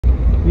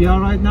We are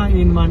right now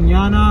in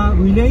Manyana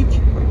village.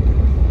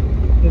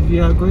 We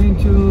are going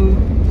to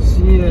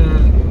see a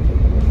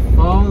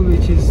fall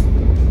which is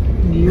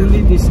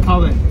newly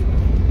discovered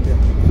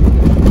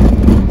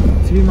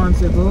 3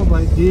 months ago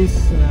by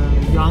these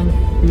young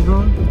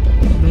people.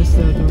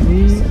 Mr.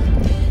 Dumi,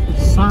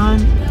 son,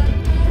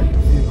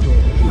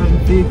 and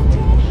Vico,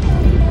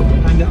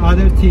 and the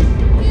other team,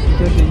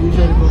 because they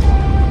usually go.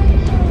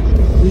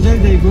 Usually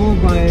they go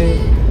by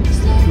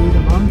through the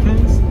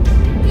mountains.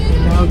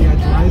 And now we are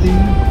driving.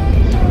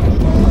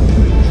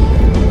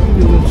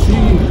 You will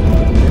see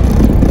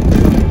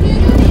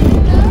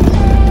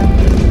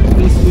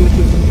this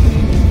beautiful place.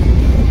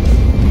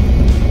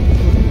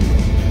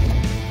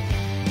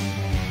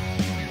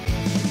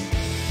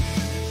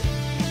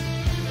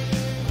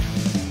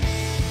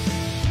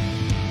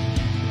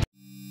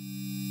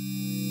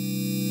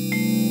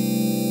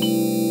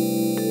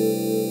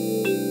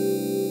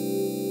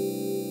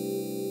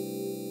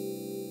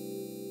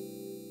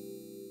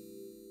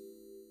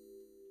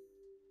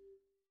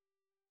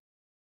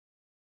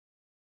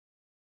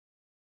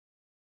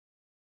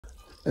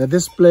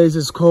 This place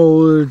is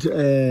called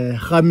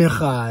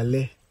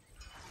Kgame.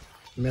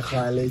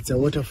 It's a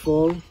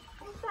waterfall.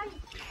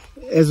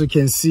 As you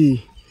can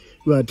see,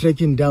 we are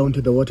trekking down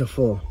to the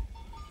waterfall.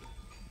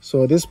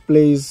 So this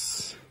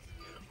place,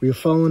 we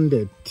found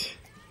it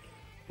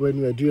when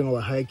we were doing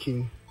our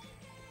hiking,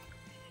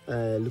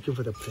 looking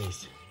for the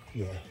place.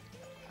 Yeah.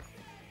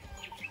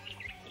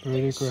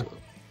 Really good.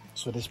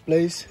 So this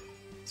place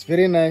is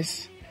very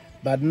nice,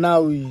 but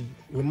now we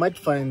might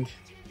find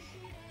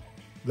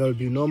there will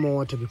be no more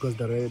water because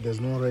there's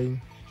no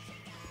rain.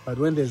 But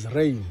when there's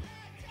rain,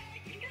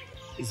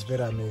 it's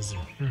very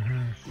amazing.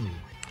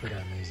 Very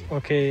amazing.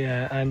 Okay,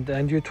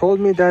 and you told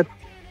me that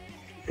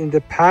in the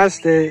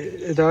past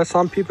there are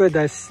some people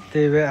that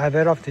they were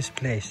aware of this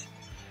place,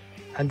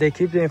 and they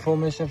keep the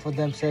information for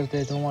themselves.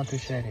 They don't want to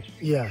share it.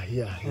 Yeah.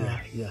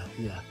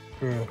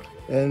 Good.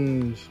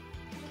 And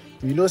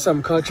we know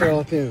some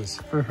cultural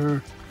things.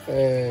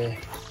 There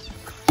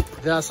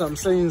are some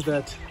sayings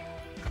that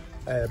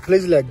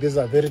places like this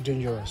are very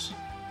dangerous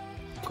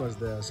because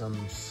there are some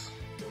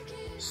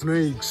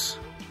snakes.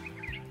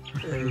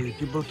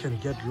 People can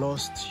get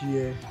lost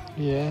here.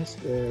 Yes.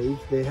 If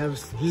they have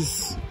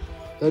this,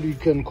 that we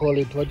can call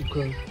it, what you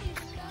call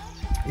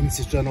in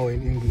Sichuan or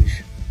in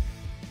English.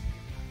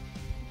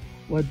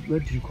 What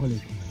do you call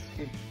it?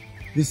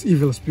 This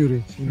evil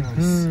spirit in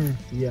us.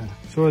 Yeah.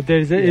 So there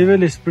is an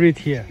evil spirit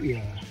here.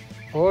 Yeah.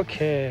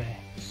 Okay.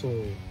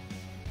 So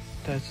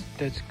that's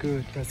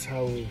good. that's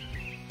how.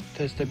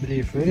 That's the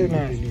belief. Very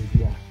nice.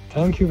 Yeah.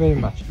 Thank you very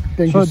much.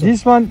 Thank so you,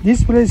 sir.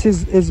 this place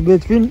is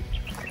between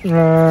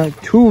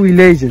two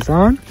villages,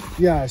 huh?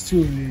 Yeah, it's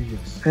two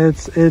religions.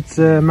 It's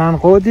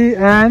Mankgodi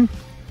and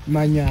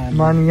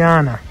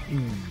Manyana.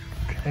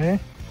 Okay.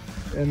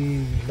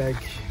 And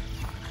like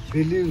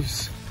they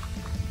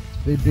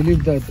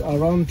believe that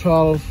around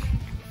 12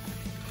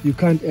 you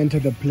can't enter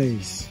the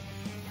place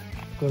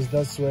because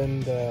that's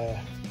when the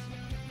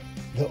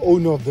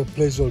owner of the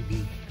place will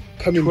be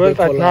coming 12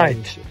 back at for night.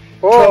 lunch.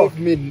 Oh, 12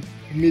 midday.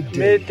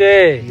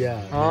 midday. Yeah.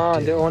 The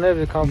midday. owner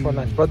will come for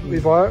lunch. But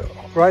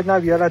right now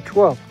we are at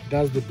 12.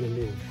 That's the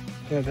belief.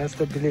 Yeah, that's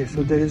the belief.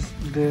 So there is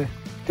the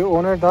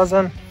owner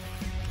doesn't.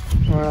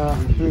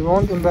 We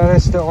won't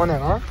embarrass the owner,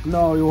 huh?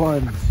 No, we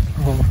won't.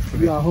 Oh,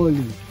 We are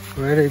holy.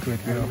 very good.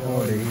 We are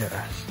holy.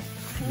 Yes.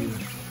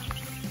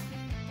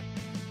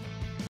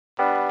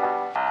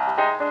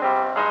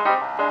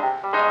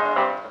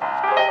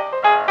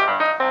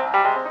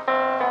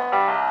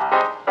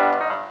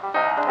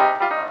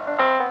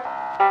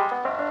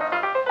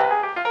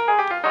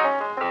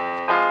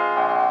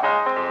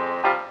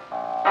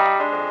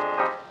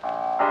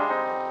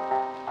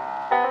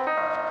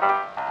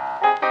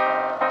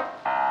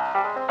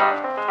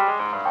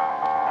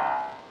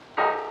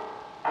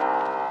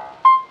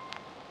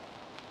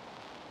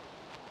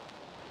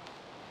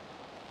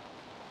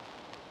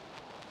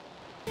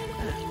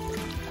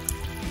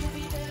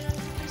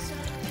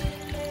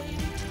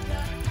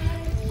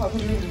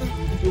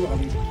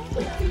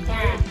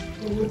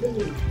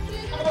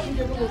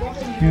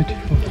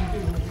 Beautiful.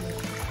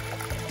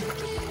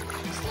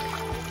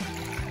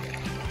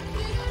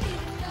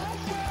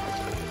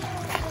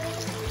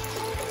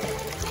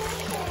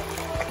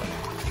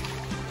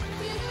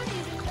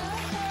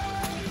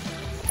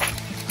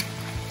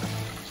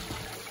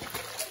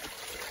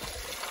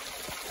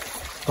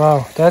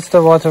 Wow, that's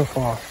the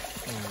waterfall.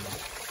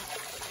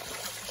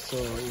 So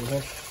we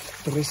have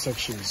 3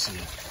 sections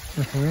here.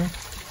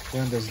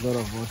 When there's a lot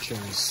of water,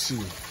 we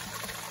see.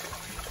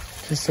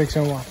 This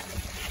section 1.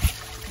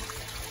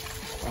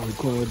 I would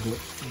call it the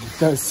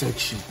third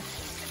section.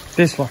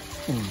 This one.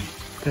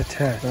 The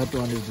third. That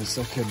one is the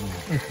second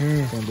one.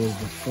 And there's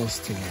the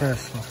first one.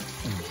 First one.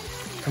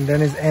 And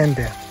then it's end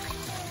there.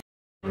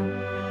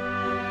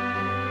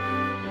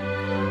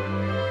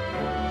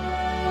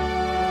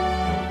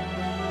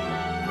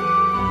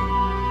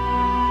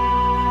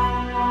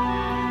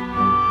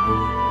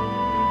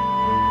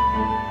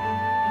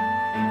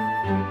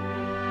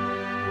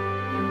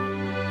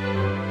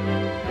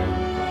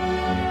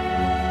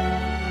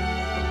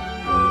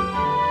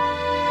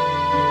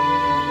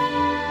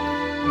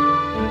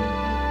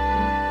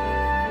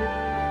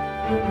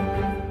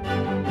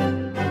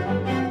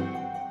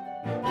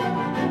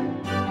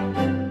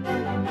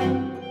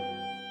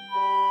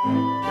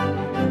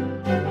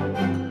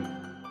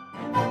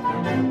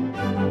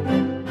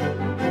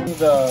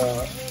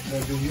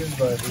 been used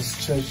by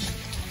these church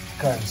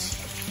guys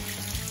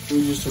who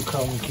used to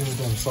come and kill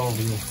themselves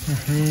here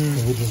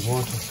with this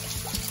water.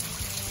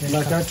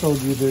 Like I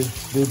told you, they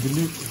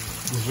believe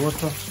this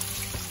water,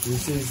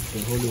 this is the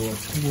holy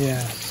water.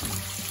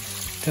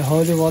 Yes. The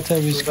holy water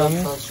is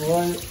coming. That's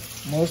why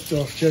most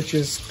of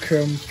churches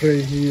come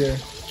pray here,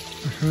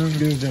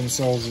 clean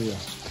themselves here.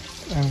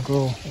 And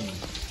go.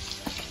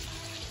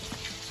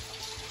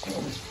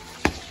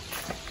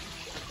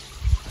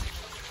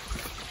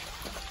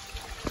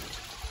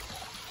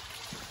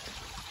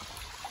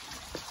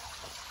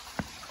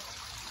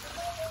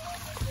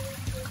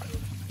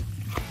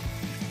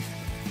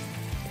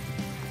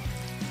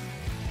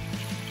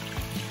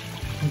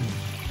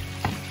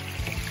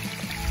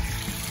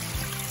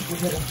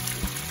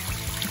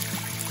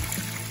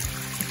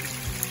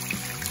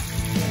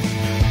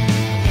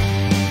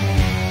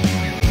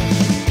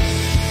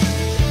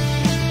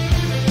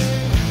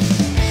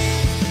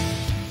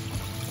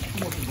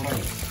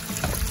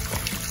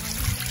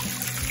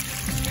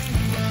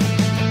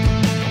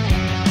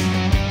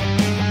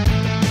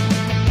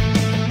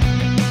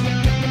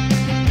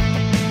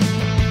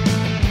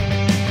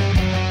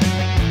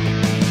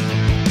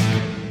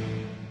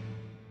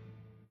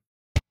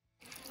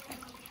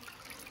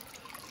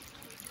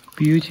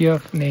 Beauty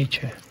of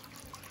nature.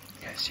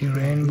 You can see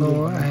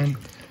rainbow and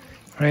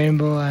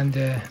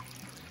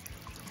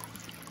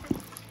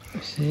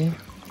see,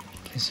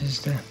 this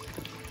is the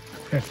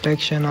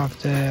reflection of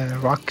the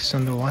rocks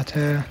on the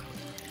water.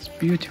 It's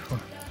beautiful.